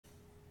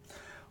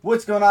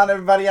What's going on,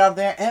 everybody out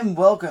there, and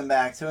welcome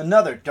back to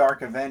another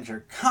Dark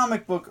Avenger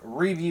comic book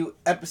review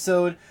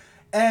episode.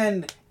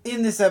 And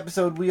in this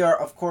episode, we are,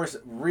 of course,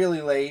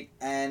 really late,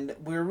 and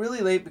we're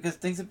really late because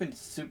things have been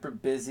super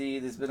busy.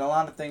 There's been a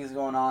lot of things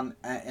going on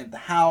at the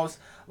house,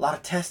 a lot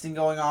of testing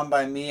going on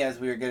by me as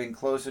we are getting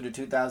closer to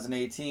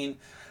 2018.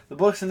 The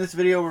books in this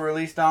video were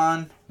released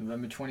on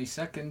November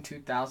 22nd,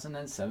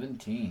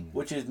 2017.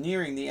 which is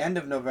nearing the end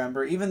of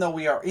November, even though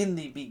we are in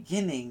the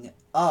beginning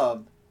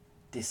of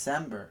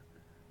December.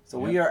 So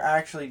we are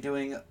actually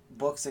doing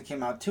books that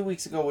came out 2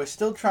 weeks ago. We're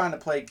still trying to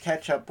play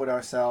catch up with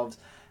ourselves,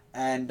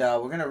 and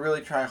we're going to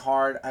really try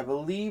hard. I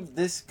believe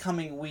this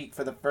coming week,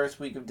 for the first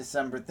week of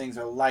December, things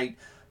are light.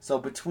 So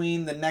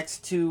between the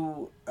next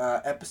two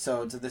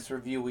episodes of this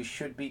review, we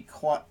should be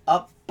caught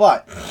up.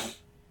 But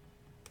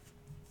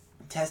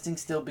testing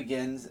still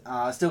continues.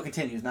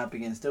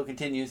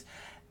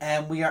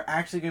 And we are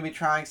actually going to be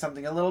trying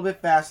something a little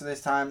bit faster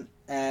this time.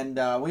 And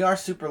we are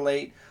super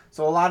late.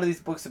 So a lot of these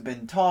books have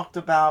been talked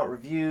about,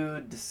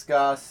 reviewed,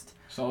 discussed.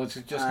 So it's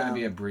just going to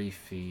be a brief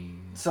feed.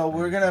 So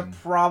we're going to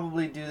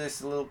probably do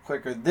this a little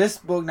quicker. This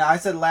book, now I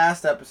said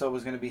last episode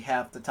was going to be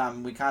half the time.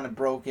 And we kind of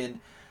broke it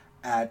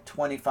at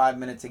 25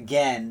 minutes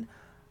again.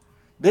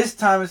 This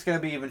time it's going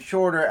to be even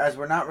shorter, as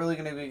we're not really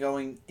going to be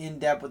going in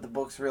depth with the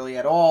books really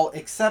at all,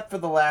 except for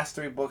the last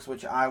three books,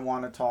 which I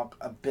want to talk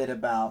a bit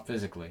about.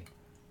 Physically.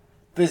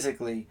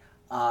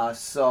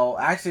 So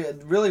actually,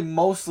 really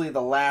mostly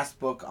the last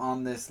book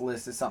on this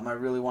list is something I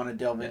really want to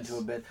delve into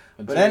a bit.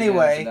 But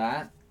anyway,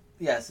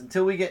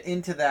 until we get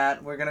into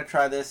that, we're going to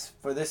try this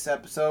for this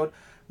episode.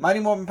 Mighty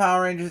Morphin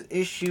Power Rangers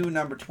issue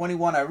number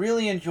 21. I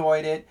really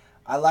enjoyed it.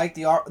 I like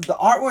the art. The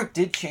artwork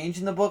did change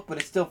in the book, but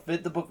it still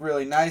fit the book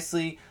really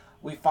nicely.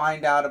 We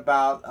find out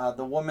about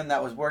the woman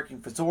that was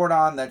working for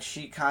Zordon, that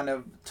she kind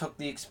of took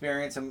the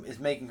experience and is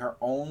making her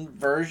own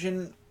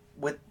version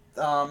with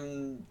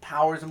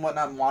powers and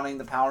whatnot, and wanting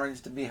the Power Rangers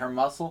to be her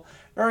muscle.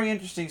 Very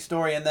interesting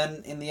story. And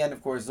then in the end,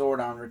 of course,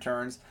 Zordon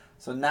returns.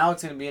 So now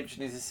it's going to be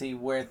interesting to see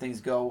where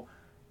things go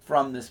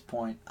from this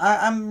point.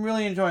 I'm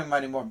really enjoying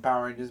Mighty Morphin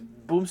Power Rangers.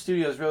 Boom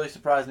Studios really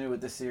surprised me with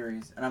this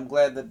series, and I'm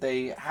glad that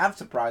they have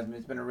surprised me.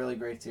 It's been a really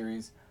great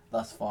series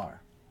thus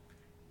far.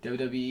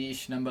 WWE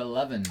issue number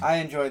 11. I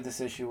enjoyed this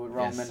issue with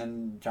Roman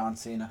and John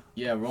Cena.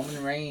 Yeah,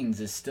 Roman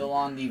Reigns is still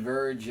on the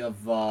verge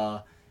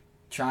of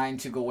trying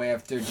to go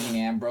after Dean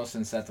Ambrose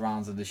and Seth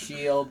Rollins of the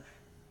Shield.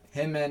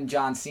 Him and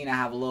John Cena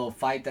have a little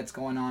fight that's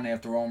going on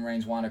after Roman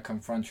Reigns want to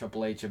confront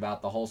Triple H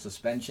about the whole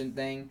suspension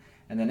thing.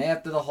 And then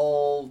after the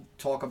whole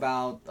talk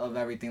of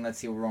everything, let's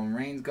see where Roman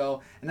Reigns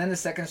go. And then the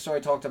second story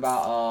talked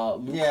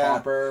about Luke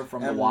Harper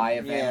from the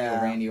Wyatt family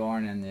with Randy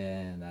Orton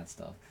and that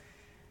stuff.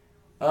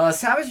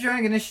 Savage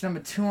Dragon issue number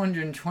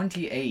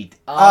 228.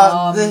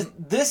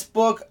 This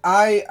book,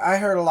 I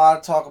heard a lot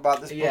of talk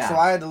about this book, so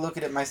I had to look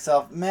at it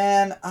myself.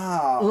 Man,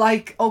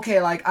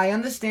 I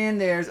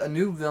understand there's a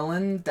new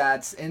villain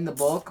that's in the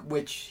book,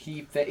 which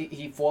he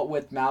fought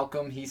with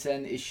Malcolm. He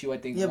said in issue, I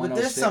think,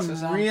 106 but there's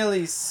some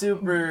really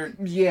super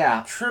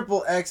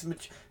triple X.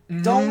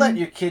 Don't let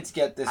your kids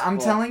get this I'm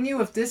book. telling you,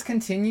 if this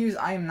continues,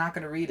 I am not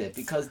going to read it,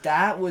 because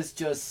that was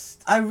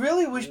just... I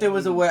really wish there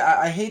was a way...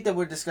 I hate that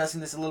we're discussing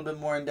this a little bit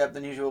more in depth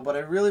than usual, but I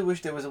really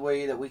wish there was a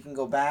way that we can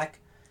go back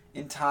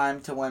in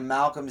time to when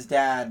Malcolm's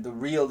dad,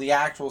 the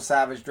actual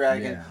Savage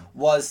Dragon,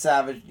 was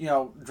Savage,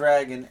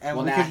 Dragon.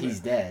 And now he's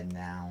dead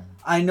now.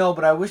 I know,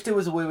 but I wish there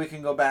was a way we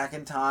can go back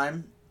in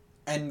time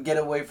and get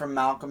away from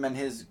Malcolm and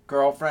his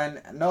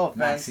girlfriend. No offense.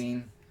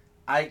 Maxine.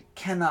 I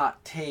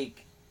cannot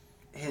take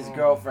his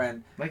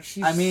girlfriend.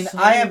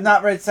 I have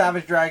not read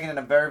Savage Dragon in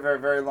a very, very,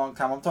 very long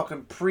time. I'm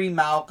talking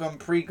pre-Malcolm,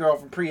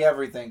 pre-girlfriend,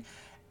 pre-everything.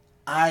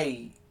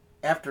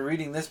 After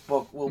reading this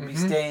book, will be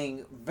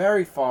staying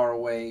very far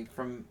away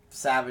from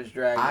Savage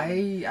Dragon. I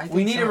think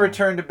we need to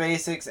return to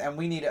basics, and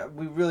we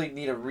really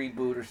need a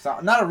reboot or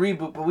something. Not a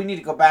reboot, but we need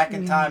to go back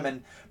in time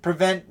and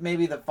prevent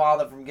maybe the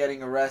father from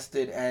getting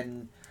arrested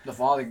and... The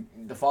father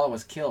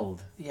was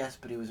killed. Yes,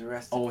 but he was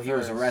arrested. Oh, he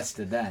was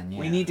arrested then. Yeah.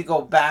 We need to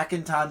go back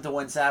in time to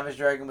when Savage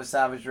Dragon was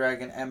Savage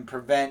Dragon and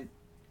prevent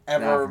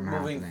ever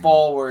moving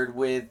forward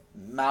with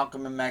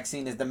Malcolm and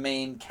Maxine as the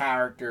main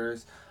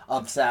characters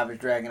of Savage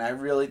Dragon. I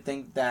really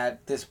think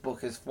that this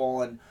book has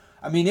fallen.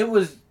 I mean, it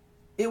was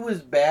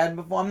bad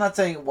before. I'm not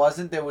saying it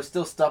wasn't. There was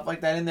still stuff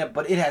like that in there,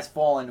 but it has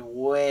fallen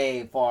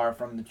way far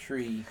from the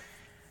tree.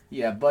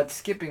 Yeah, but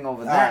skipping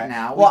over that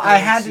now... Well, I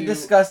had to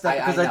discuss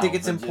that because I think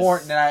it's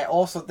important, and I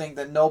also think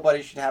that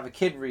nobody should have a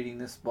kid reading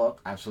this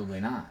book. Absolutely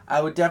not.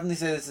 I would definitely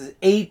say this is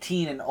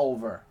 18 and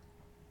over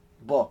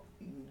book.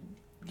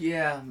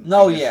 Yeah.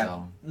 No,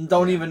 So.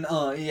 Don't even,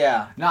 No,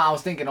 I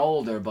was thinking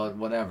older, but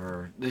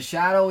whatever. The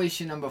Shadow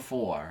issue number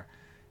 4.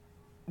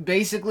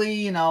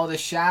 Basically, the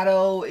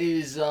Shadow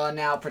is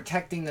now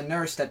protecting the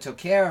nurse that took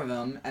care of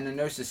him, and the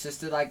nurse's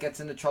sister gets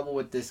into trouble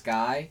with this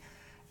guy.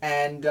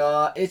 And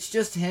it's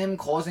just him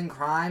causing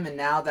crime, and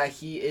now that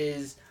he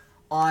is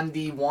on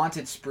the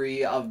wanted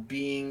spree of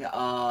being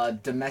a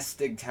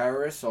domestic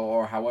terrorist,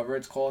 or however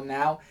it's called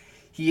now,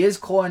 he is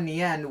caught in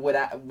the end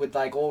with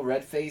all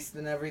red-faced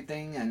and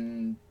everything,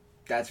 and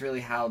that's really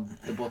how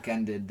the book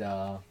ended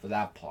for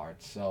that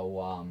part.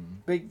 So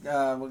we're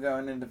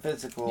going into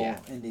physical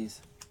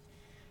indies.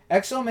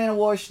 Exo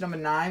Manowar issue number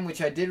 9,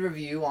 which I did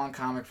review on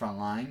Comic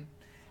Frontline.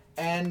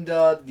 And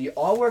the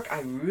artwork,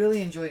 I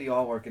really enjoy the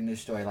artwork in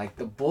this story. Like,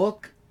 the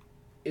book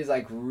is,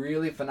 like,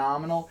 really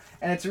phenomenal.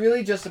 And it's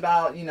really just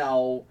about, you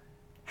know,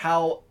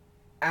 how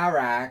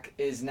Arak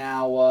is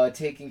now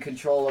taking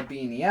control of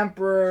being the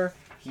Emperor.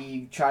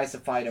 He tries to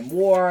fight in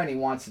war, and he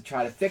wants to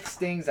try to fix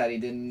things that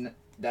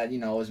you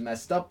know, is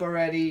messed up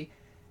already.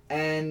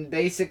 And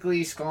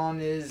basically,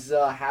 Skawn is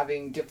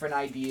having different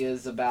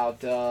ideas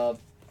about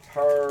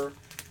her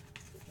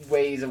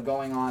ways of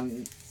going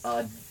on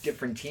a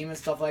different team and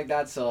stuff like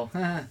that. So,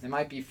 there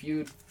might be a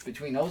feud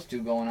between those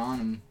two going on,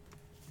 and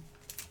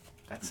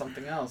that's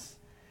something else.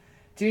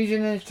 Teenage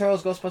Mutant Ninja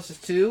Turtles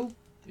Ghostbusters 2,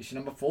 issue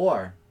number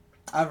 4.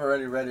 I've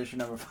already read issue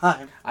number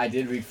 5. I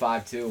did read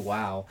 5 too,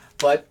 wow.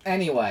 But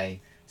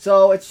anyway,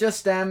 so it's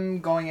just them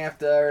going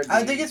after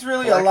I think it's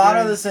really a lot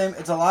of the same.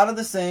 It's a lot of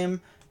the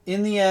same.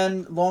 In the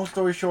end, long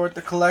story short,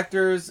 the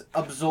collectors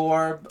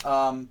absorb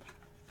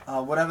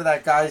whatever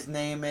that guy's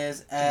name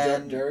is,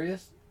 and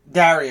Darius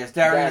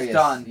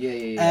Dunn.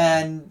 Yeah.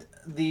 And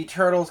the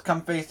turtles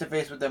come face to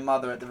face with their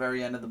mother at the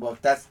very end of the book.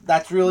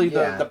 That's really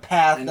the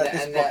path that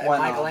this book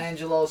went on.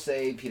 Michelangelo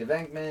saved Peter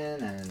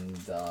Venkman, and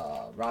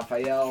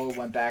Raphael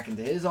went back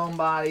into his own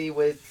body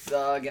with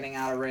getting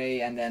out of Ray,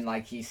 and then,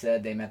 like he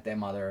said, they met their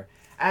mother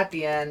at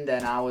the end,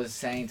 and I was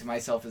saying to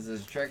myself, is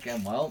this a trick?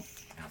 And, well,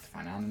 I have to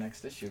find out in the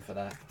next issue for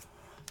that.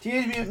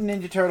 Teenage Mutant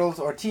Ninja Turtles,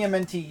 or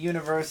TMNT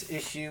Universe,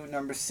 issue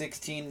number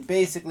 16.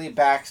 Basically,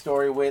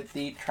 backstory with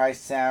the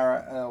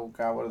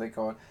what do they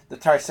call it? The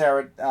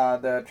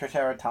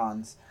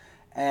Triceratons.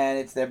 And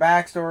it's their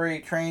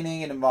backstory,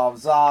 training. It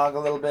involves Zog a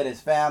little bit,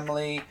 his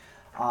family.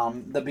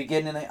 The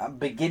beginning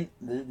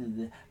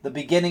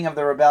of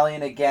the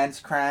rebellion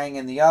against Krang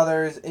and the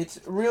others. It's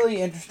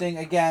really interesting.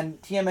 Again,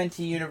 TMNT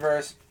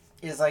Universe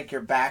is like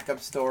your backup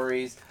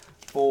stories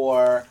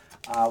for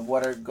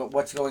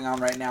what's going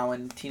on right now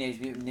in Teenage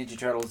Mutant Ninja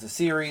Turtles, the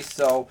series.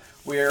 So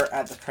we're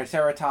at the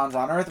Triceratons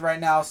on Earth right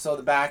now. So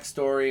the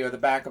backstory or the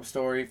backup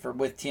story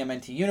with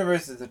TMNT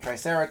Universe is the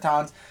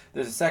Triceratons.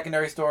 There's a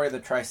secondary story, the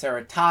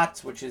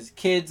Triceratops, which is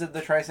kids of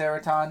the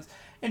Triceratons.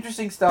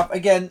 Interesting stuff.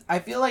 Again, I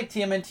feel like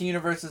TMNT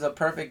Universe is a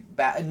perfect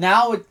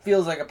now it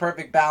feels like a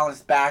perfect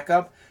balanced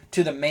backup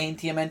to the main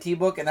TMNT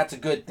book, and that's a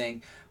good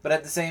thing. But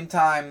at the same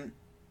time,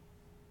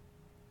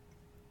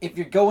 if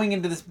you're going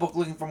into this book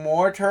looking for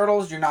more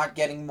turtles, you're not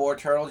getting more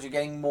turtles. You're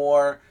getting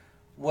more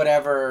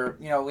whatever.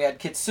 You know, we had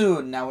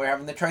Kitsune. Now we're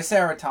having the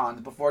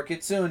Triceratons. Before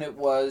Kitsune, it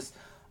was...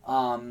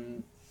 I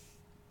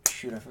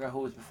forgot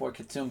who was before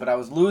Kitsune, but I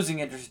was losing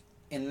interest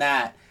in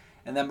that.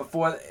 And then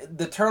before...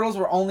 The turtles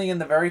were only in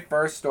the very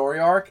first story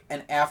arc,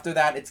 and after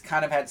that, it's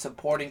kind of had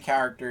supporting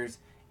characters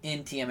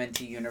in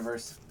TMNT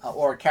Universe,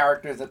 or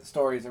characters that the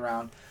story's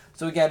around.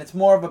 So again, it's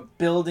more of a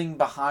building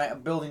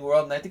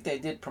world, and I think they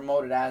did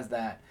promote it as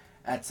that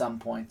at some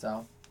point,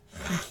 though.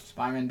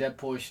 Spider-Man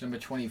Deadpool issue number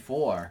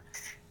 24.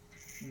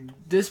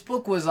 This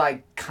book was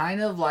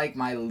kind of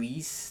my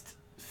least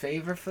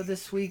favorite for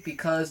this week,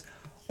 because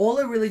all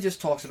it really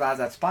just talks about is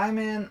that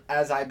Spider-Man,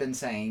 as I've been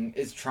saying,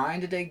 is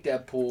trying to take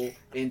Deadpool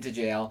into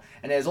jail,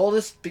 and there's all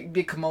this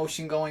big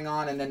commotion going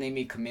on, and then they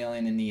meet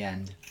Chameleon in the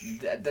end.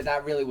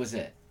 That really was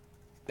it.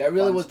 That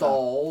really was the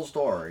whole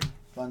story.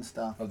 Fun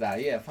stuff. Of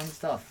that, yeah, fun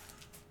stuff.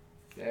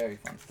 Very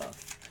fun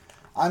stuff.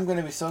 I'm going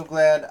to be so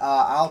glad.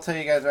 I'll tell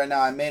you guys right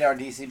now, I made our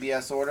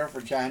DCBS order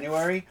for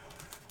January.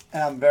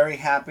 And I'm very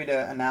happy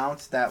to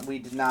announce that we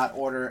did not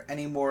order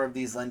any more of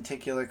these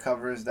lenticular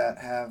covers that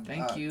have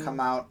come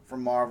out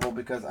from Marvel,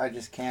 because I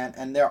just can't.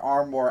 And there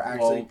are more,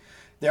 actually. Whoa.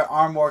 There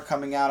are more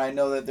coming out. I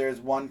know that there's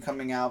one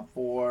coming out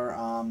for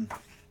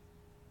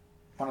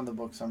one of the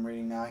books I'm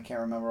reading now. I can't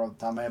remember off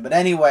the top of my head. But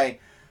anyway,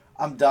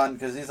 I'm done,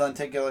 because these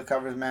lenticular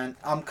covers, man.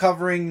 I'm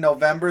covering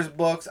November's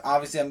books.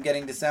 Obviously, I'm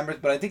getting December's,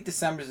 but I think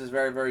December's is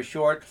very, very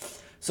short.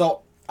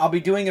 So I'll be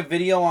doing a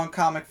video on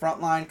Comic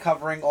Frontline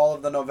covering all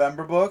of the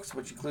November books,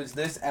 which includes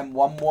this and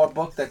one more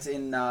book that's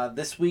in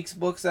this week's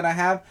books that I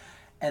have,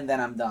 and then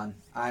I'm done.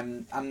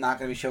 I'm not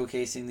going to be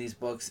showcasing these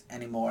books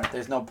anymore.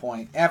 There's no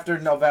point. After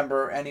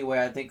November,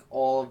 anyway, I think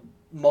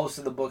most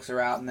of the books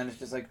are out, and then it's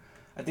just I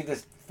think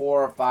there's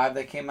 4 or 5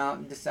 that came out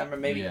in December,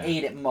 maybe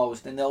 8 at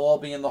most, and they'll all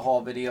be in the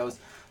haul videos.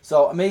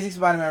 So, Amazing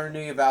Spider-Man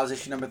Renew Your Vows,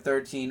 issue number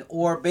 13.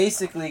 Or,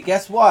 basically,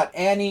 guess what?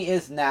 Annie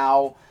is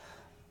now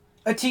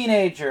a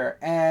teenager,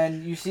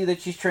 and you see that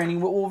she's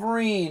training with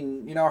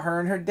Wolverine. You know, her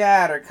and her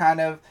dad are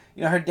kind of...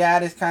 You know, her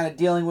dad is kind of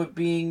dealing with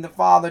being the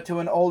father to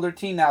an older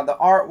teen now. The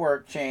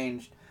artwork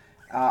changed.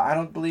 I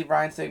don't believe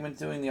Ryan Stegman's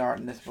doing the art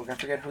in this book. I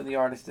forget who the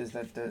artist is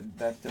that's doing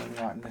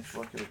the art in this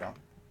book. Here we go.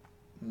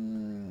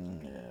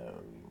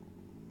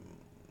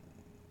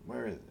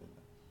 Where is it?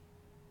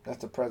 That's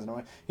the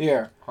president.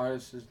 Here.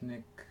 Artist is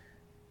Nick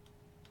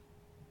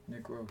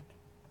Roche.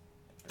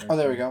 Oh,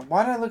 there we go.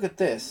 Why did I look at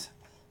this?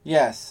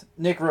 Yes,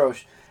 Nick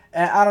Roche.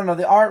 And I don't know,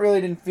 the art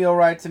really didn't feel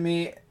right to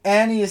me.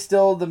 Annie is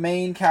still the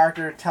main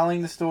character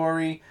telling the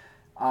story.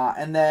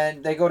 And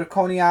then they go to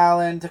Coney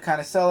Island to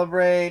kind of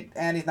celebrate.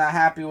 Annie's not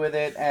happy with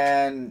it,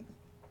 and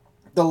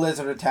the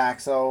lizard attack.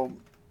 So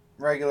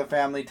regular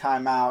family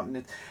timeout,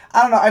 and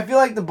I don't know. I feel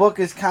like the book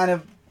is kind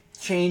of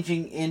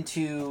changing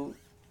into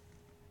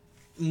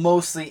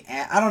mostly.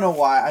 I don't know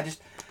why.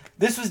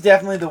 This was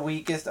definitely the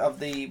weakest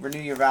of the Renew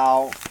Your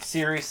Vow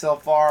series so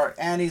far.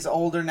 Annie's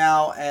older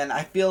now, and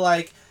I feel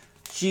like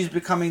she's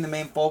becoming the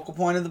main focal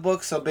point of the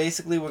book. So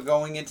basically, we're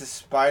going into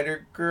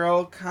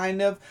Spider-Girl,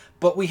 kind of.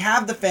 But we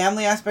have the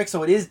family aspect,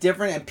 so it is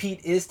different. And Pete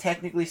is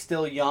technically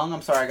still young.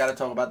 I'm sorry, I got to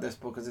talk about this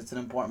book because it's an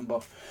important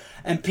book.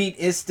 And Pete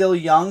is still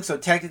young, so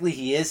technically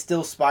he is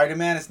still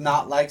Spider-Man. It's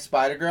not like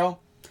Spider-Girl.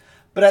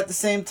 But at the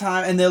same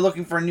time, and they're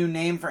looking for a new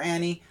name for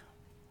Annie.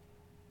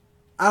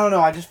 I don't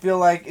know, I just feel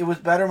like it was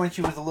better when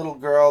she was a little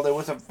girl. There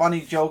was a funny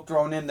joke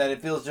thrown in that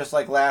it feels just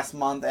like last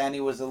month Annie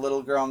was a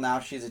little girl, now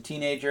she's a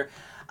teenager.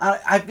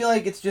 I feel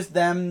like it's just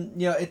them,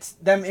 it's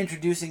them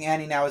introducing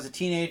Annie now as a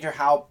teenager,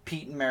 how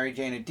Pete and Mary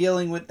Jane are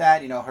dealing with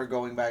that, her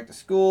going back to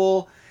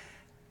school,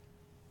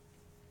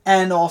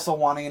 and also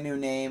wanting a new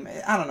name.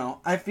 I don't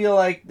know. I feel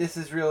like this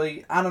is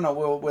really, I don't know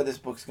where this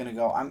book's going to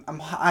go.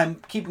 I'm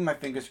keeping my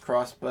fingers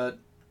crossed, but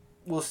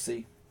we'll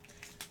see.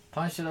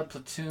 Punisher the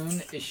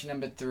Platoon, issue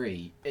number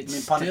 3.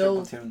 Punisher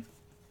Platoon.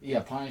 Yeah,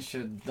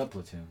 Punisher the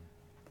Platoon.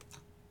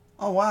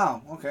 Oh,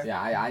 wow. Okay.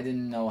 Yeah, I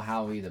didn't know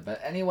how either.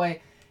 But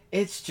anyway,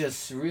 it's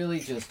just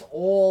really just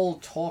all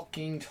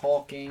talking,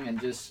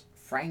 and just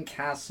Frank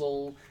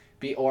Castle,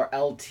 or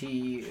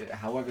LT,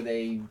 however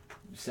they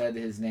said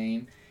his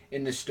name,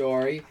 in the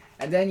story.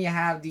 And then you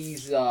have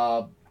these,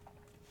 I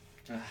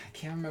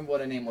can't remember what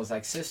her name was,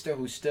 like Sister,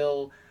 who's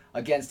still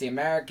against the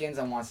Americans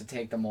and wants to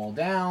take them all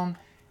down.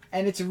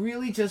 And it's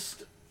really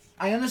just,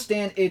 I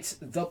understand it's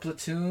the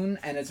Platoon,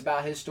 and it's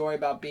about his story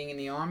about being in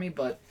the army,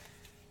 but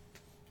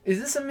is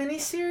this a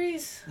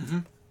miniseries? Mm-hmm.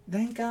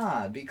 Thank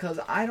God, because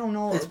I don't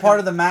know. It's part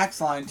of the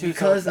Max line, too,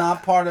 so it's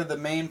not part of the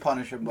main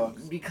Punisher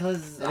books.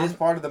 Because it is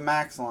part of the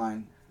Max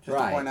line, just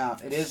to point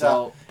out. It is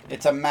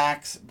it's a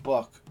Max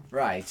book.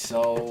 Right,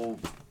 so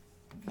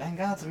thank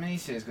God it's a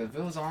miniseries, because if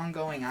it was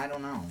ongoing, I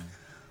don't know.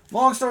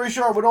 Long story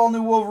short, with All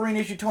New Wolverine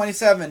issue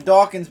 27,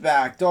 Dawkins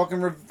back.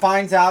 Dawkins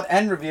finds out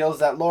and reveals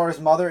that Laura's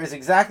mother is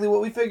exactly what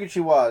we figured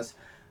she was.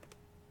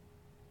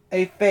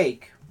 A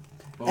fake.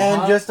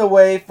 And just a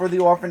way for the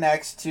Orphan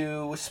X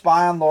to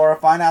spy on Laura,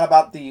 find out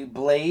about the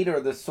blade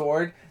or the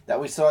sword that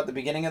we saw at the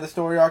beginning of the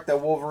story arc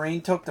that Wolverine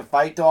took to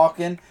fight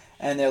Dawkins.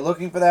 And they're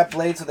looking for that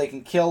blade so they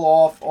can kill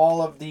off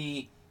all of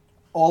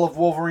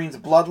Wolverine's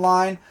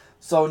bloodline.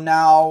 So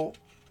now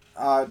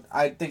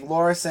I think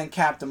Laura sent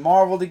Captain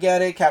Marvel to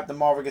get it. Captain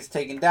Marvel gets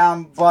taken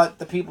down, but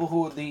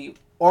the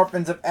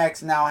Orphans of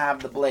X now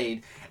have the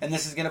blade. And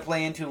this is going to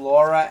play into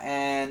Laura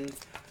and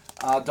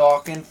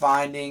Dawkins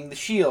finding the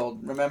shield.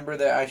 Remember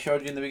that I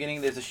showed you in the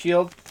beginning there's a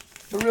shield?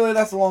 But really,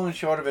 that's the long and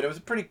short of it. It was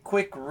a pretty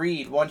quick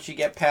read once you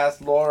get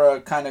past Laura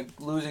kind of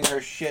losing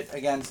her shit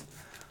against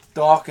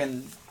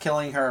Dawkins,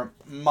 killing her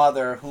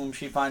mother, whom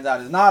she finds out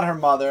is not her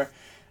mother,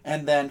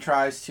 and then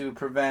tries to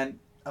prevent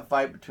a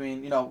fight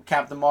between,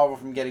 Captain Marvel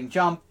from getting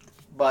jumped,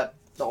 but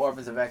the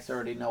Orphans of X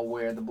already know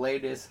where the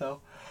blade is, so.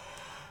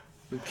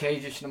 Luke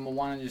Cage, issue number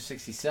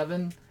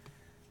 167.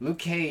 Luke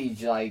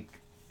Cage,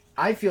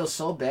 I feel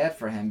so bad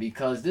for him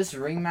because this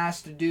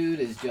Ringmaster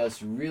dude is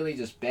just really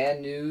just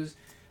bad news,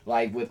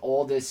 with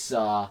all this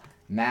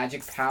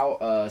magic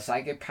power,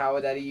 psychic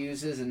power that he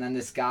uses, and then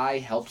this guy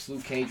helps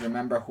Luke Cage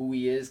remember who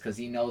he is because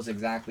he knows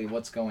exactly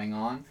what's going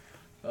on.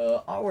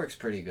 Artwork's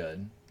pretty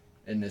good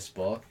in this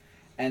book.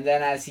 And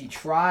then as he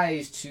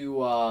tries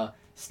to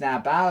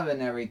snap out of it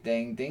and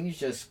everything, things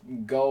just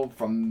go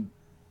from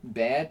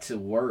bad to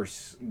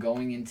worse,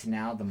 going into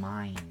now the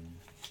mine.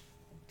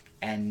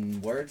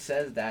 And word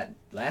says that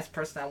last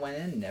person that went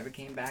in never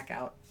came back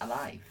out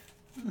alive.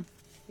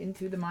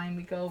 Into the mine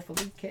we go for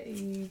Luke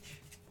Cage.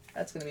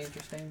 That's going to be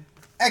interesting.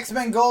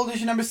 X-Men Gold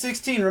issue number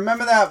 16.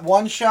 Remember that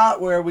one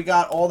shot where we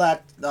got all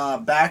that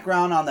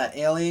background on that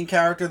alien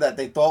character that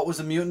they thought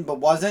was a mutant but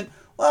wasn't?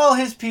 Well,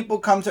 his people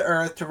come to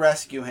Earth to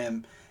rescue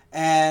him.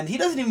 And he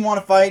doesn't even want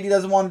to fight. He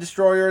doesn't want to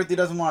destroy Earth. He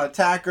doesn't want to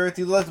attack Earth.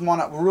 He doesn't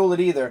want to rule it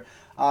either.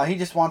 He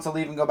just wants to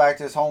leave and go back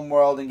to his home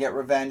world and get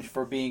revenge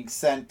for being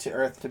sent to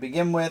Earth to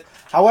begin with.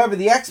 However,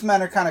 the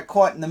X-Men are kind of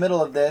caught in the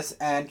middle of this,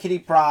 and Kitty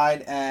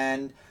Pryde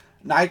and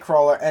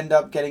Nightcrawler end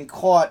up getting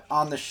caught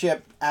on the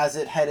ship as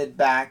it headed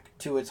back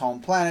to its home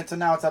planet. So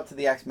now it's up to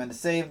the X-Men to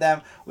save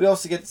them. We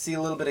also get to see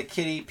a little bit of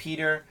Kitty,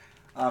 Peter,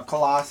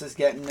 Colossus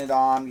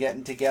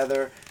getting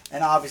together.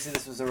 And obviously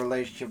this was a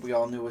relationship we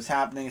all knew was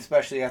happening,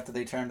 especially after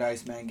they turned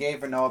Iceman gay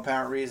for no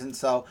apparent reason.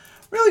 So,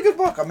 really good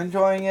book. I'm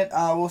enjoying it.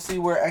 We'll see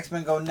where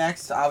X-Men go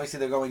next. Obviously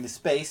they're going to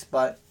space,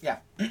 but yeah.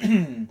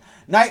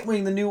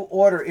 Nightwing The New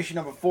Order, issue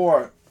number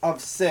 4 of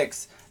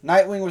 6.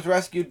 Nightwing was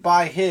rescued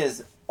by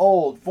his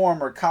old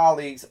former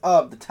colleagues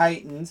of the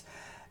Titans.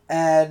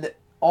 And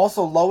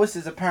also Lois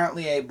is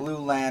apparently a Blue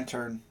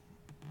Lantern.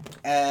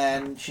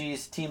 And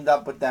she's teamed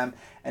up with them.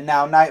 And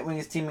now Nightwing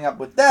is teaming up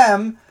with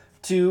them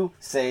to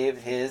save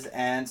his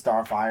and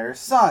Starfire's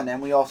son.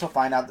 And we also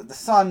find out that the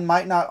son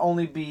might not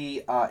only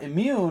be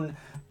immune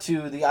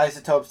to the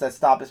isotopes that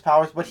stop his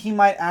powers, but he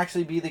might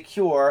actually be the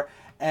cure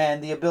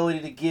and the ability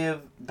to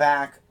give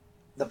back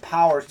the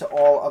powers to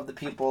all of the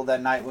people that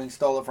Nightwing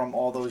stole it from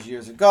all those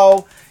years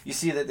ago. You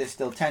see that there's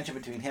still tension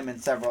between him and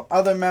several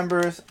other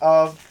members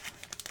of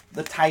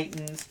the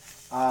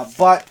Titans,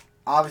 but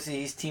obviously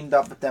he's teamed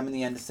up with them in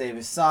the end to save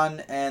his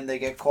son, and they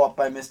get caught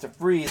by Mr.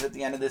 Freeze at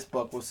the end of this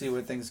book. We'll see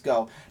where things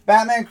go.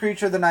 Batman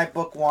Creature of the Night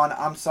Book 1.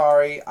 I'm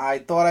sorry. I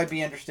thought I'd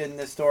be interested in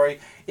this story.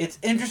 It's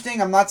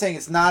interesting. I'm not saying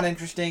it's not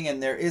interesting,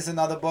 and there is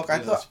another book.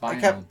 There's a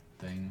spinal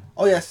thing.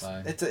 Oh, yes.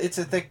 It's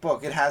a thick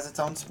book. It has its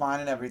own spine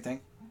and everything.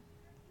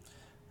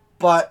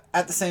 But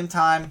at the same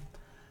time,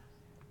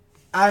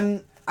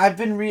 I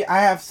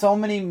have so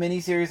many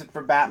miniseries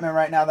for Batman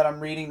right now that I'm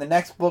reading. The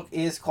next book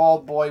is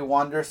called Boy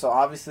Wonder, so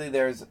obviously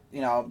there's,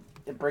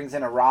 it brings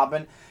in a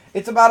Robin.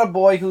 It's about a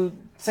boy who,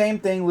 same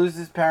thing, loses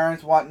his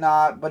parents,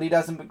 whatnot, but he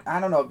doesn't, I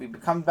don't know if he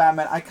becomes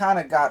Batman. I kind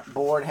of got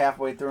bored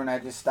halfway through and I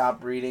just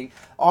stopped reading.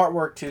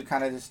 Artwork, too,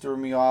 kind of just threw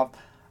me off.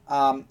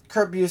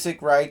 Kurt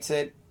Busiek writes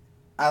it.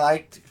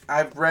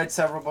 I've read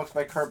several books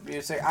by Kurt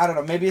Busiek. I don't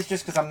know, maybe it's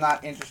just because I'm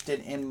not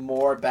interested in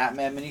more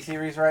Batman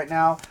miniseries right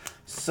now.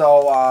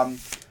 So,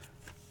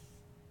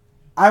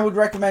 I would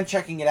recommend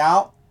checking it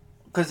out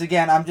because,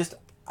 again,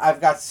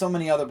 I've got so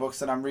many other books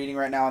that I'm reading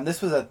right now, and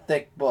this was a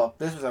thick book.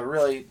 This was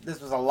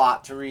a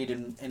lot to read,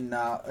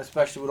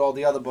 especially with all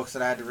the other books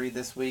that I had to read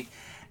this week.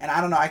 And I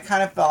don't know, I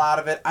kind of fell out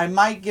of it. I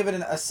might give it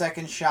a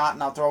second shot,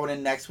 and I'll throw it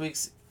in next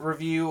week's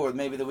review or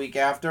maybe the week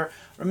after.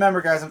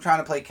 Remember, guys, I'm trying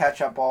to play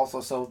catch up also,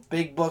 so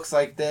big books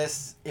like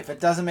this, if it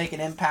doesn't make an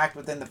impact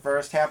within the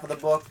first half of the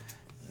book,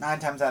 9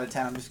 times out of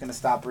 10 I'm just going to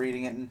stop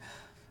reading it. And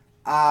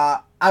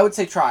I would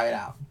say try it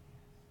out.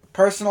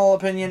 Personal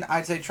opinion,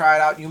 I'd say try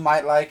it out. You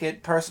might like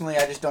it. Personally,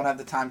 I just don't have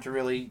the time to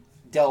really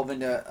delve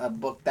into a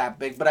book that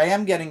big, but I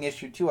am getting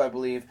issue 2, I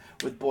believe,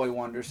 with Boy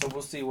Wonder, so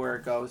we'll see where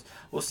it goes.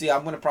 We'll see.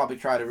 I'm going to probably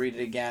try to read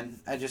it again.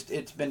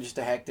 It's been just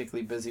a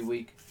hectically busy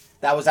week.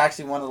 That was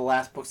actually one of the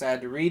last books I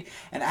had to read.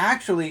 And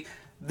actually,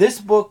 this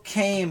book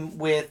came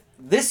with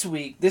this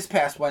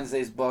past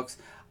Wednesday's books.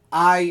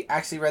 I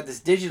actually read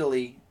this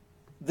digitally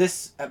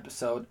this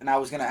episode, and I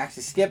was going to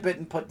actually skip it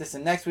and put this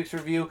in next week's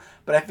review,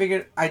 but I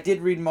figured I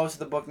did read most of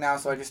the book now,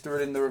 so I just threw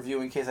it in the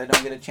review in case I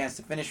don't get a chance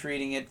to finish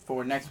reading it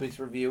for next week's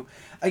review.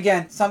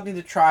 Again, something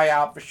to try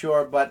out for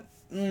sure, but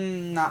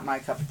not my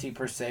cup of tea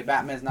per se.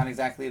 Batman's not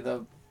exactly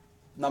the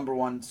number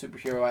one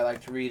superhero I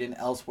like to read in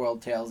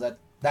Elseworld tales.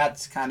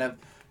 That's kind of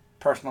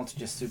personal to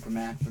just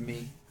Superman for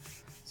me.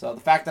 So the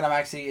fact that I'm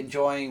actually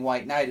enjoying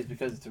White Knight is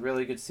because it's a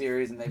really good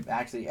series and they've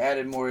actually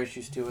added more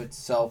issues to it.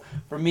 So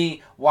for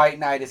me, White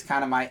Knight is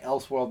kind of my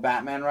Elseworld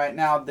Batman right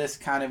now. This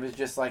kind of is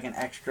just like an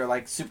extra,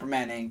 like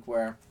Superman Inc.,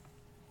 where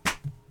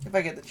if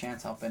I get the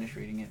chance, I'll finish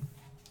reading it.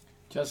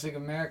 Justice League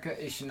America,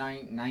 issue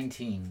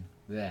 19.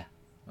 There.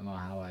 I don't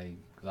know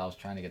because I was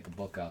trying to get the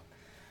book up.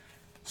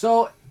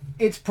 So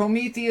it's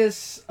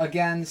Prometheus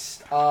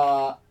against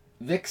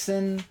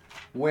Vixen,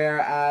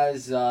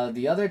 whereas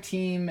the other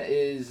team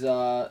is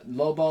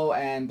Lobo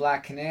and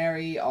Black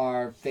Canary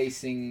are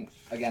facing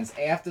against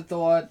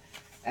Afterthought,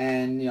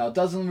 and it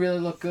doesn't really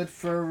look good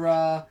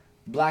for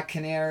Black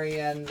Canary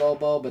and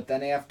Lobo, but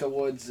then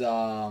afterwards is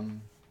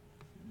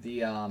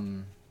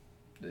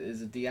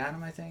it the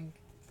Atom, I think?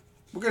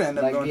 We're gonna end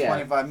up going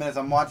 25 minutes.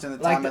 I'm watching the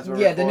time as we're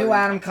recording. The new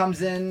Atom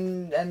comes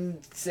in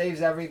and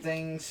saves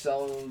everything,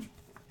 so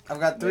I've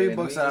got 3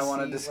 books that I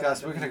want to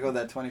discuss. We're going to go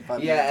that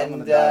 25 minutes. Yeah,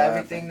 and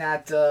everything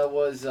that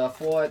was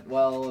fought,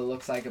 well, it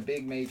looks like a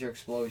big major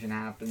explosion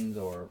happens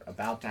or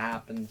about to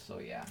happen. So,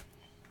 yeah.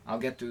 I'll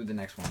get through the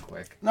next one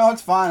quick. No,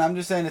 it's fine. I'm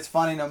just saying it's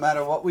funny no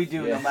matter what we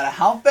do, no matter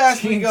how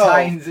fast we go.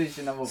 Titans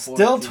issue number 14.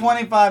 Still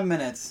 25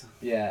 minutes.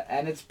 Yeah,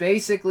 and it's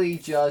basically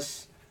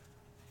just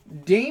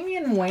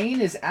Damian Wayne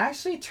is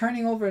actually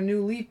turning over a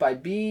new leaf by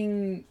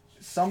being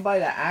somebody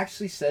that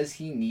actually says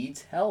he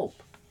needs help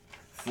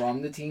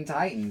from the Teen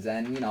Titans,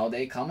 and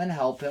they come and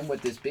help him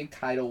with this big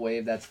tidal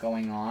wave that's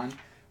going on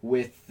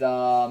with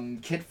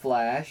Kid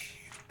Flash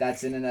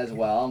that's in it as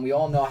well, and we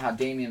all know how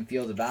Damian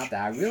feels about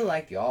that. I really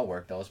like the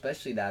artwork though,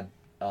 especially that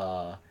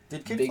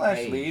did Kid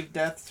Flash leave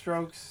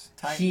Deathstroke's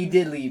Titans? He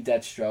did leave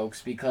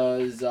Deathstroke's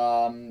because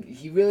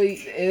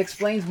it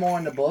explains more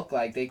in the book,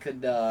 like they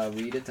could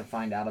read it to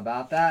find out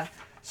about that.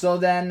 So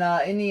then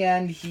in the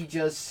end he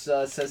just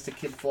says to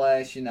Kid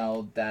Flash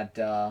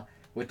that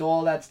with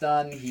all that's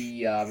done,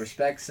 he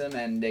respects him,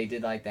 and they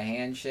did like the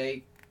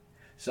handshake.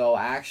 So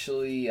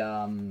actually,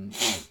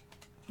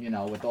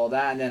 with all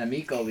that, and then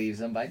Amico leaves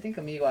him, but I think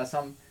Amico has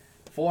something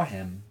for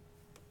him.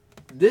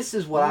 This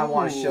is what I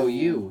want to show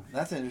you.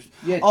 That's interesting.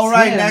 Yeah,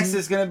 right, next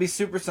is going to be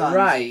Super Sons.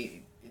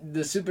 Right,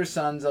 the Super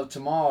Sons of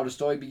tomorrow. The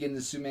story begins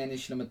in Superman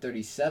issue number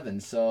 37.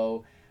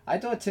 So I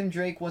thought Tim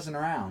Drake wasn't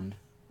around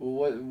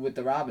with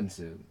the Robin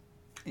suit.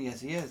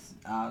 Yes, he is.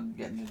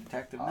 Getting to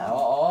Detective now.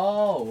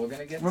 Oh, we're going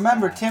to get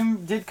Remember,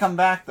 Tim did come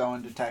back, though,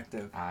 in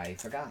Detective. I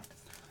forgot.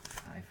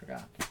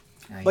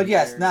 But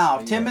yes, now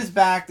Tim is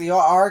back. The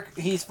arc,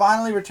 he's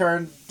finally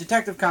returned.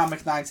 Detective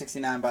Comics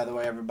 969, by the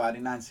way, everybody,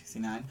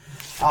 969.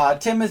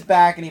 Tim is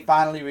back, and he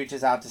finally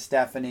reaches out to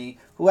Stephanie,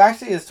 who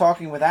actually is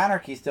talking with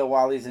Anarchy still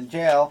while he's in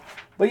jail.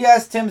 But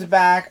yes, Tim's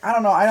back. I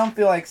don't know. I don't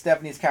feel like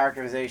Stephanie's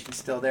characterization is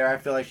still there. I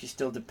feel like she's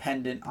still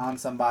dependent on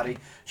somebody.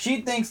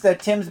 She thinks that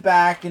Tim's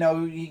back. You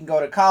know, he can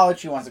go to college.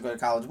 She wants to go to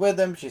college with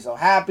him. She's so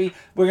happy.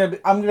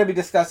 I'm gonna be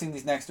discussing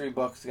these next 3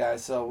 books,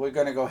 guys. So we're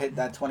gonna go hit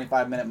that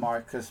 25-minute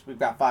mark because we've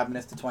got 5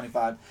 minutes to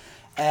 25.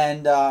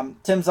 And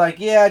Tim's like,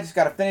 yeah, I just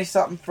got to finish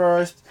something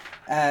first.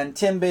 And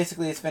Tim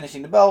basically is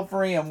finishing the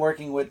Belfry and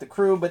working with the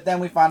crew. But then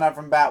we find out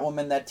from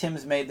Batwoman that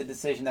Tim's made the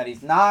decision that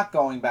he's not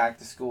going back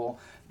to school.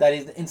 That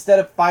he's, instead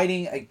of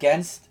fighting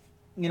against,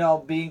 you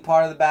know, being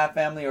part of the Bat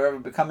family or ever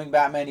becoming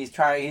Batman, he's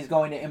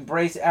going to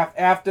embrace,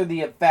 after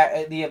the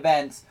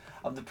events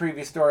of the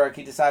previous story arc,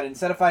 he decided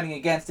instead of fighting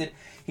against it,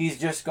 he's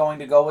just going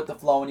to go with the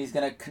flow and he's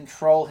going to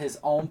control his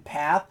own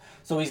path.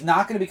 So he's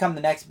not going to become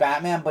the next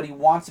Batman, but he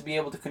wants to be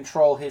able to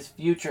control his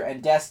future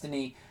and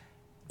destiny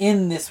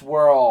in this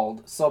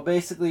world. So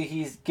basically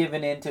he's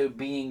given into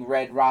being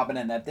Red Robin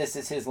and that this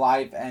is his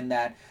life and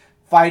that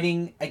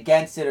fighting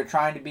against it or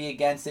trying to be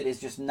against it is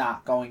just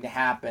not going to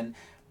happen.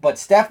 But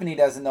Stephanie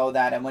doesn't know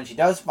that, and when she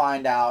does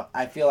find out,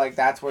 I feel like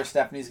that's where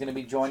Stephanie's going to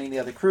be joining the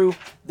other crew.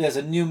 There's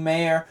a new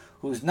mayor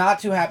who's not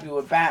too happy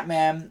with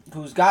Batman,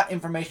 who's got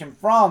information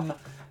from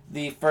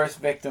the first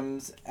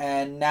victims,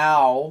 and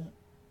now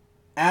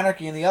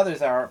Anarchy and the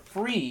others are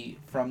free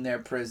from their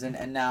prison,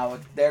 and now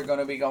they're going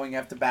to be going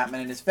after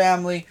Batman and his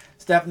family.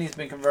 Stephanie's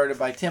been converted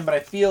by Tim, but I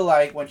feel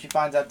like when she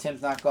finds out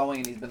Tim's not going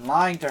and he's been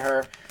lying to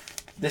her,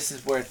 this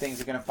is where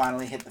things are going to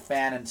finally hit the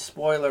fan, and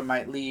spoiler,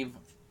 might leave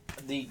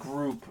the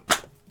group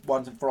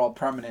once and for all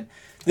permanent.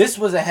 This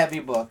was a heavy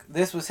book.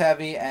 This was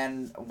heavy,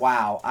 and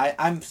wow.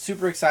 I'm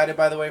super excited,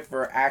 by the way,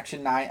 for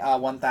Action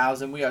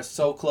 1000. We are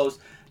so close.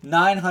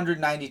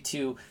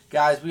 992.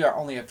 Guys, we are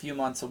only a few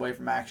months away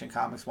from Action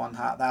Comics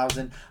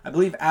 1000. I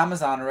believe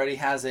Amazon already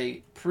has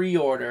a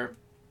pre-order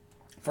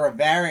for a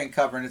variant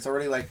cover, and it's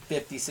already like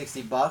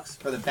 $50-$60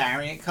 for the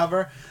variant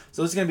cover.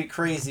 So it's going to be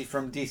crazy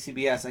from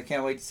DCBS. I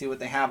can't wait to see what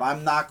they have.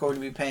 I'm not going to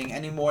be paying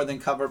any more than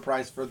cover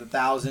price for the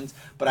thousands,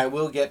 but I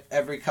will get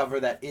every cover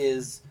that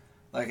is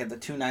like at the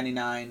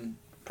 $2.99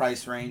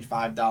 price range,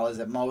 $5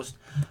 at most.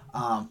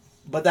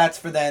 But that's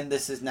for then.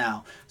 This is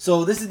now.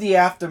 So this is the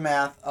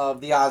aftermath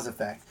of the Oz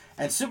effect.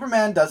 And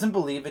Superman doesn't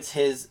believe it's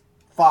his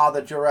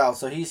father, Jor-El.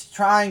 So he's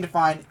trying to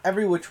find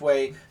every which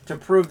way to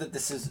prove that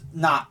this is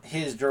not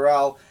his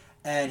Jor-El.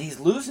 And he's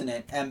losing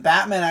it. And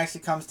Batman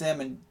actually comes to him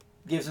and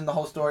gives him the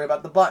whole story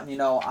about the button. You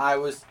know,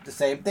 the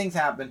same things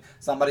happen.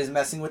 Somebody's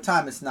messing with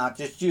time. It's not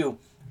just you.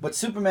 But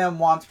Superman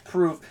wants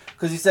proof.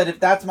 Because he said, if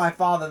that's my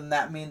father, then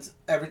that means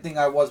everything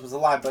I was a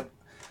lie. But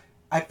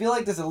I feel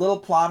like there's a little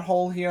plot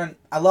hole here. And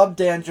I love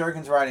Dan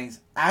Jurgens' writings.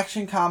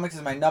 Action Comics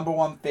is my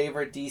 #1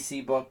 favorite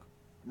DC book.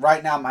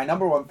 Right now, my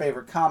 #1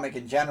 favorite comic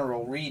in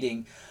general,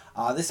 reading.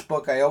 This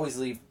book I always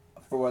leave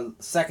for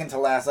second to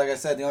last. Like I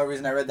said, the only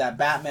reason I read that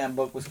Batman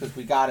book was because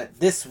we got it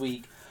this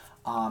week.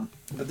 But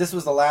this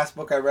was the last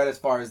book I read as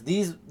far as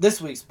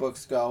this week's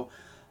books go.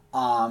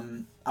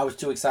 I was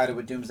too excited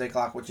with Doomsday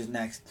Clock, which is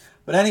next.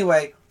 But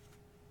anyway,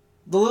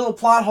 the little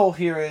plot hole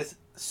here is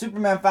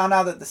Superman found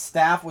out that the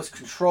staff was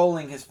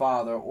controlling his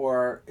father,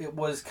 or it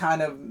was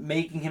kind of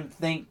making him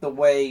think the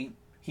way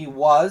he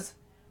was.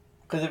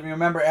 Because if you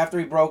remember, after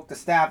he broke the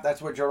staff,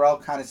 that's where Jor-El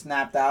kind of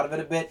snapped out of it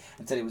a bit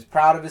and said he was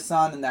proud of his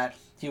son and that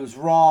he was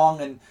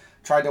wrong and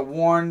tried to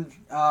warn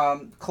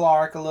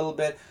Clark a little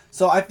bit.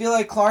 So I feel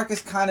like Clark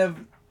is kind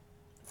of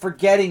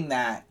forgetting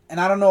that. And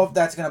I don't know if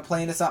that's going to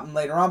play into something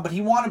later on, but he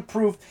wanted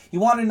proof. He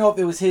wanted to know if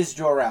it was his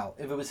Jor-El,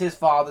 if it was his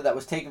father that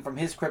was taken from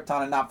his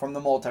Krypton and not from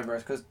the multiverse.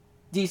 Because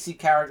DC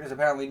characters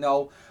apparently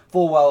know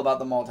full well about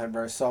the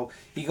multiverse. So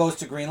he goes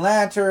to Green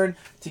Lantern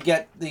to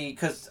get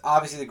because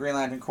obviously the Green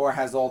Lantern Corps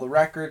has all the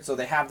records, so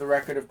they have the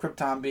record of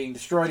Krypton being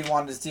destroyed. He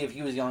wanted to see if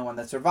he was the only one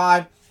that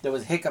survived. There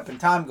was a hiccup in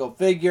time, go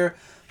figure.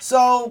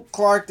 So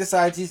Clark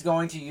decides he's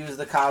going to use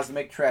the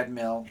cosmic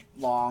treadmill,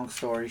 long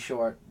story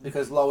short,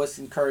 because Lois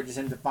encourages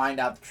him to find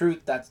out the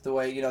truth. That's the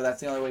way,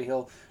 that's the only way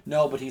he'll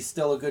know, but he's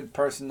still a good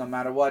person no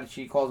matter what.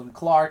 She calls him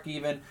Clark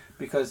even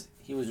because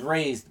he was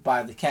raised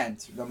by the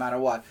Kents, no matter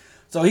what.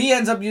 So he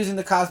ends up using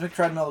the cosmic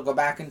treadmill to go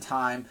back in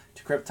time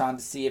to Krypton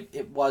to see if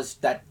it was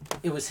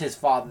his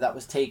father that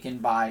was taken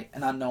by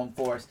an unknown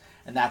force.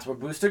 And that's where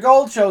Booster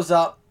Gold shows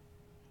up,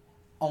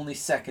 only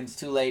seconds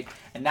too late.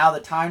 And now the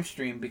time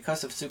stream,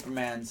 because of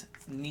Superman's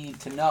need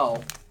to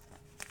know,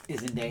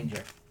 is in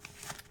danger.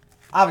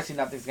 Obviously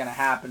nothing's going to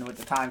happen with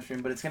the time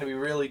stream, but it's going to be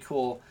really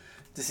cool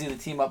to see the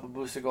team up with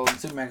Booster Gold and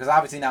Superman, because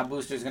obviously now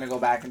Booster's going to go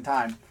back in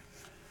time.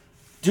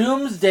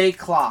 Doomsday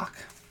Clock.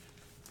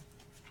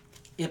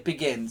 It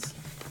begins.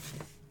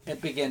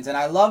 And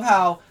I love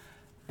how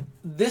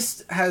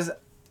this has,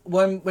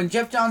 when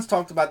Jeff Johns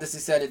talked about this, he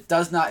said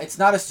it's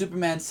not a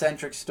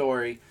Superman-centric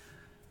story.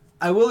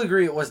 I will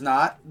agree it was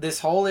not. This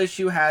whole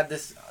issue had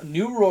this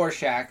new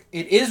Rorschach.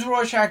 It is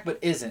Rorschach, but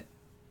isn't.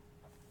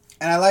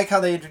 And I like how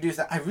they introduced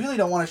that. I really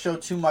don't want to show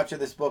too much of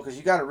this book because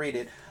you got to read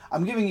it.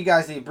 I'm giving you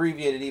guys the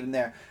abbreviated even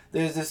there.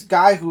 There's this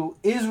guy who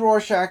is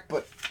Rorschach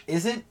but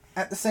isn't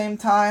at the same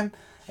time.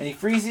 And he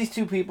frees these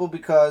two people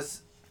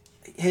because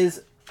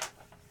his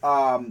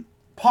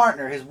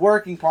partner, his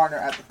working partner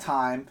at the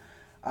time,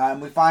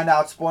 we find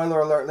out, spoiler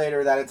alert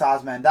later, that it's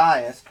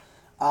Ozymandias,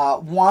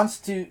 wants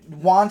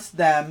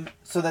them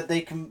so that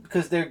they can,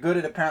 because they're good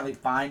at apparently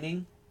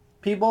finding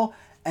people.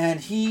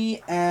 And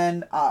he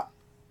and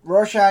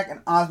Rorschach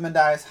and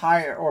Ozymandias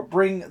hire or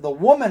bring the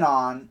woman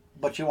on,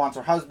 but she wants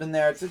her husband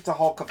there. It's a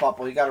whole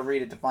kerfuffle. You got to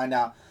read it to find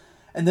out.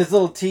 And there's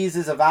little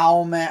teases of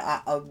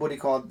Owlman. What do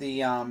you call it?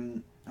 The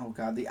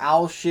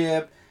Owl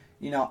Ship.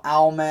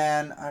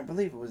 Owlman. I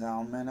believe it was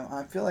Owlman.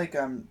 I feel like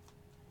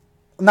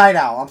Night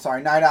Owl. I'm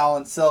sorry, Night Owl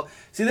and Silk.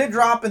 See, they're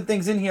dropping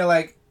things in here.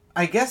 Like,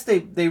 I guess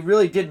they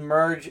really did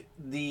merge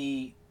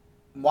the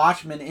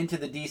Watchmen into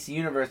the DC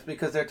universe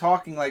because they're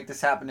talking like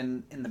this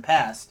happened in the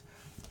past,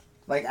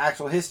 like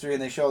actual history,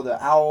 and they show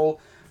the owl,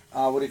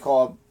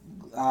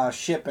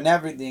 ship and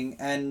everything.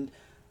 And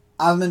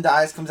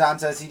Ozymandias comes out and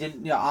says he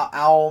didn't,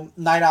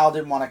 Night Owl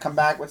didn't want to come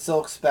back with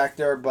Silk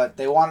Spectre, but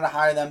they wanted to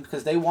hire them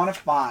because they want to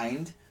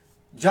find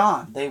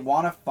John. They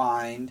want to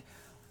find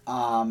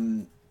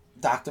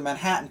Dr.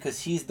 Manhattan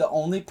because he's the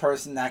only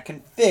person that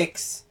can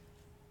fix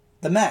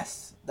the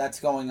mess that's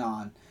going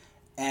on.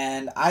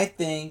 And I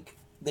think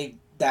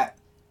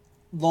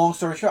long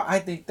story short, I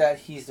think that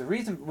he's the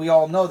reason. We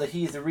all know that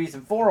he's the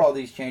reason for all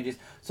these changes.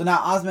 So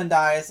now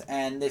Ozymandias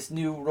and this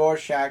new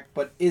Rorschach,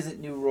 but isn't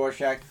new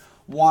Rorschach,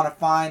 want to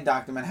find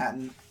Dr.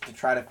 Manhattan to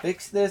try to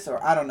fix this,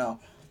 or I don't know.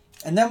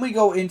 And then we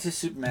go into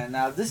Superman.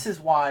 Now, this is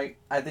why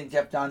I think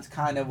Jeff Johns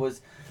kind of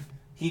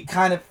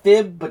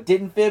fibbed, but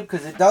didn't fib,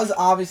 because it does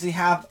obviously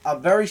have a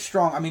very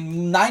strong,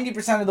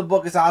 90% of the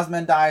book is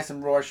Ozymandias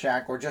and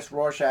Rorschach, or just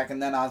Rorschach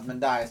and then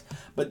Ozymandias.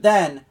 But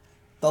then,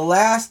 the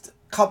last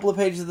couple of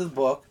pages of the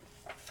book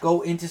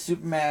go into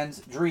Superman's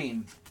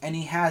dream, and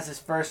he has his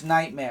first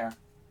nightmare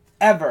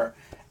ever,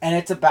 and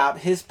it's about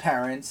his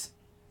parents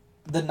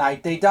the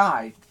night they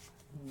died,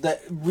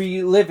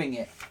 reliving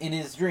it in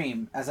his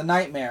dream as a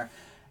nightmare.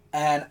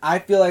 And I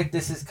feel like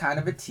this is kind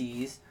of a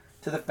tease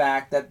to the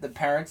fact that the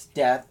parents'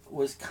 death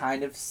was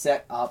kind of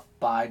set up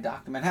by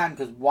Dr. Manhattan,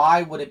 because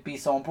why would it be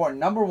so important?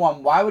 Number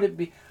one, why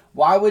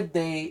would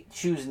they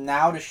choose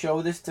now to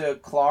show this to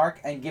Clark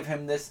and give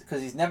him this?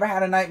 Because he's never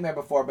had a nightmare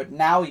before, but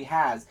now he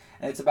has,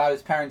 and it's about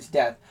his parents'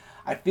 death.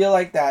 I feel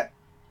like that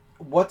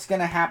what's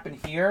going to happen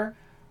here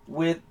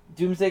with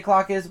Doomsday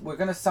Clock is we're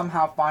going to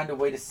somehow find a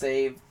way to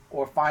save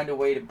or find a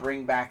way to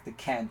bring back the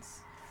Kents,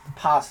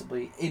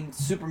 possibly, in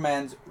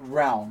Superman's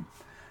realm.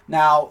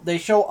 Now, they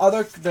show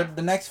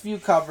the next few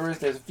covers.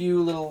 There's a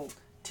few little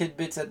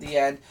tidbits at the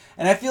end.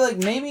 And I feel like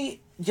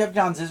maybe Jeff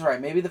Johns is right.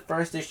 Maybe the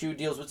first issue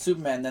deals with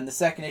Superman. Then the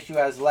second issue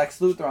has Lex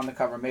Luthor on the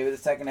cover. Maybe the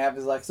second half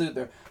is Lex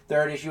Luthor.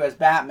 Third issue has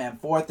Batman.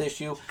 Fourth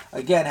issue,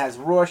 again, has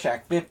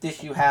Rorschach. Fifth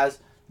issue has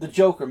the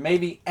Joker.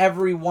 Maybe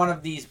every one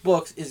of these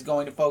books is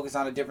going to focus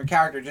on a different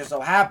character. It just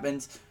so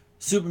happens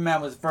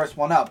Superman was the first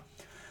one up.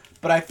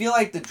 But I feel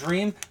like the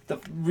dream, the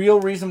real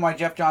reason why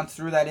Jeff Johns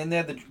threw that in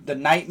there, the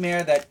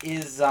nightmare that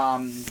is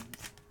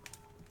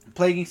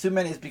plaguing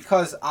Superman, is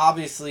because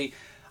obviously,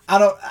 I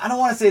don't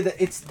want to say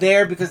that it's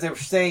there because they were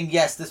saying,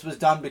 yes, this was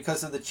done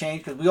because of the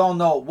change, because we all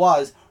know it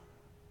was.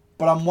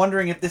 But I'm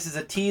wondering if this is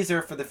a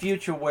teaser for the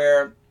future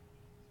where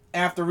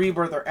after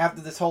Rebirth or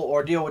after this whole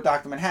ordeal with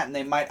Dr. Manhattan,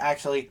 they might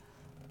actually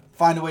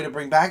find a way to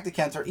bring back the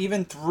Kents, or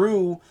even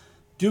through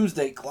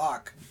Doomsday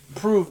Clock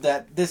prove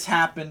that this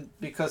happened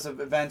because of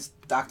events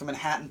Dr.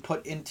 Manhattan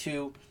put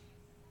into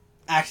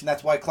action.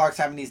 That's why Clark's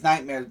having these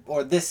nightmares,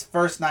 or this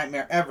first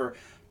nightmare ever,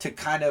 to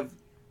kind of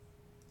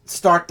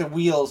start the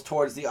wheels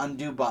towards the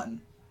undo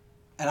button.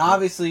 And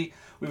obviously,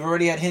 we've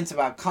already had hints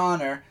about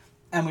Connor,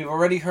 and we've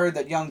already heard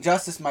that Young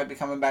Justice might be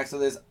coming back, so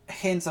there's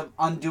hints of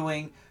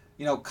undoing,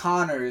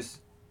 Connor's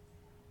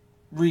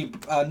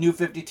New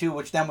 52,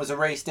 which then was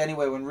erased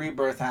anyway when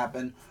Rebirth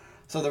happened.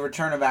 So the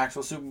return of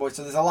actual Superboy.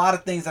 So there's a lot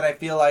of things that I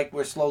feel like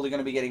we're slowly going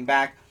to be getting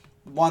back.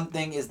 One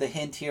thing is the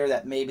hint here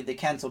that maybe the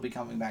Kents will be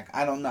coming back.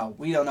 I don't know.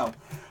 We don't know.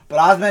 But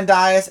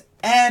Ozymandias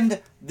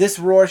and this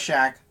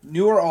Rorschach,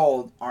 new or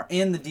old, are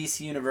in the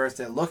DC universe.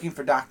 They're looking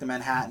for Dr.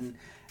 Manhattan.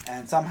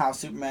 And somehow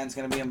Superman's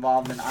going to be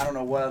involved in I don't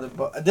know what other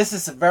book. This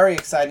is a very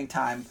exciting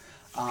time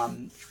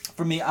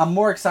for me. I'm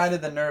more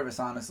excited than nervous,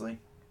 honestly.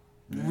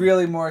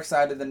 Really more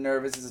excited than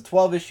nervous. It's a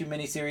 12-issue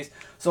miniseries.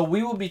 So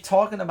we will be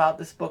talking about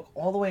this book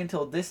all the way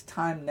until this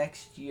time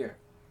next year.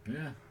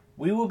 Yeah.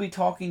 We will be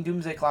talking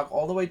Doomsday Clock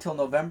all the way till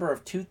November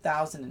of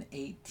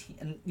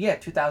 2018.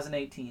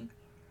 2018.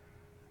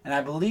 And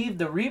I believe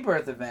the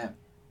Rebirth event...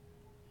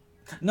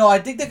 No, I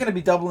think they're going to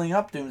be doubling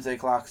up Doomsday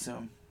Clock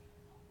soon.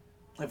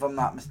 If I'm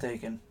not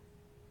mistaken.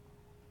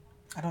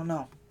 I don't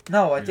know.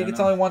 No, I think it's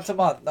only once a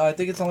month. No, I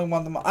think it's only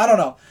once a month. I don't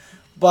know.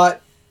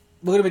 But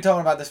we're going to be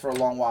talking about this for a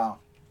long while.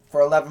 For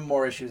 11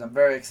 more issues. I'm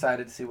very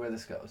excited to see where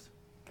this goes.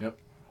 Yep.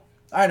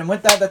 Alright, and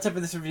with that, that's it for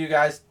this review,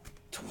 guys.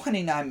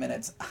 29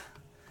 minutes.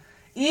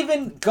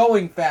 even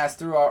going fast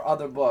through our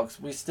other books,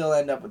 we still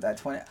end up with that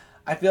 20.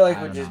 I feel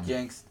like we're just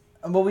jinxed.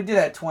 But we did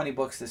have 20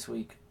 books this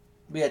week.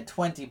 We had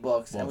 20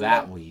 books. Well,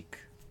 that week.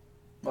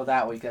 Well,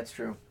 that week, that's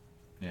true.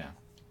 Yeah.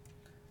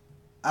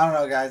 I don't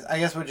know, guys. I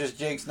guess we're just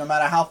jinxed. No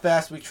matter how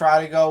fast we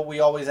try to go, we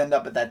always end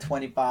up at that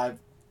 25,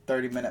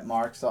 30-minute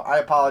mark. So I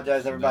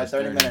apologize, everybody.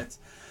 30 minutes.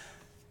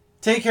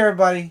 Take care,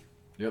 everybody.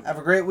 Yep. Have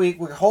a great week.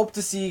 We hope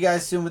to see you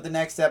guys soon with the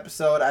next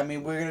episode. I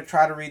mean, we're going to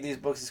try to read these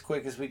books as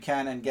quick as we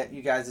can and get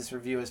you guys this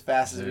review as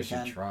fast as we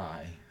can.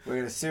 Try. We're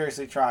going to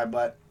seriously try.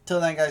 But till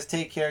then, guys,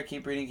 take care.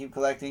 Keep reading. Keep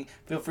collecting.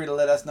 Feel free to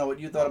let us know what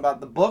you thought about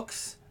the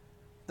books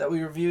that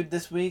we reviewed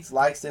this week.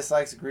 Likes,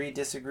 dislikes, agree,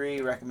 disagree,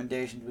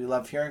 recommendations. We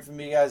love hearing from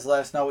you guys. Let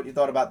us know what you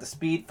thought about the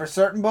speed for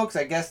certain books.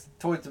 I guess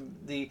towards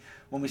the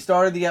when we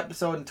started the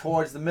episode and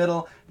towards the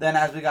middle, then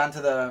as we got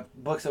into the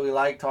books that we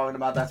like talking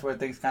about, that's where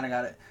things kind of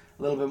got a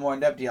little bit more in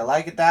depth. Do you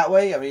like it that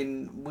way? I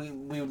mean,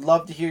 we would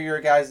love to hear your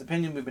guys'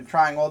 opinion. We've been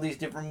trying all these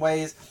different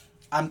ways.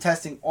 I'm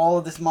testing all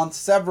of this month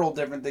several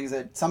different things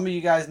that some of you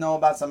guys know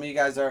about. Some of you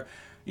guys are,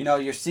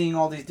 you're seeing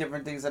all these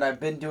different things that I've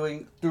been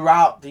doing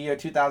throughout the year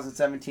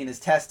 2017 is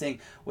testing.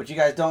 What you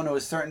guys don't know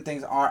is certain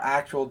things are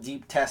actual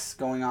deep tests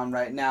going on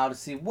right now to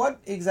see what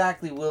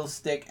exactly will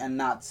stick and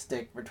not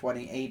stick for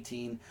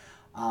 2018.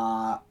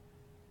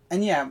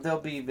 And yeah, there'll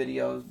be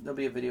videos. There'll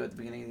be a video at the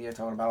beginning of the year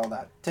talking about all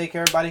that. Take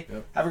care, everybody.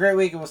 Yep. Have a great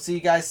week, and we'll see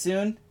you guys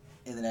soon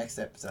in the next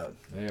episode.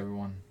 Hey,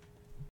 everyone.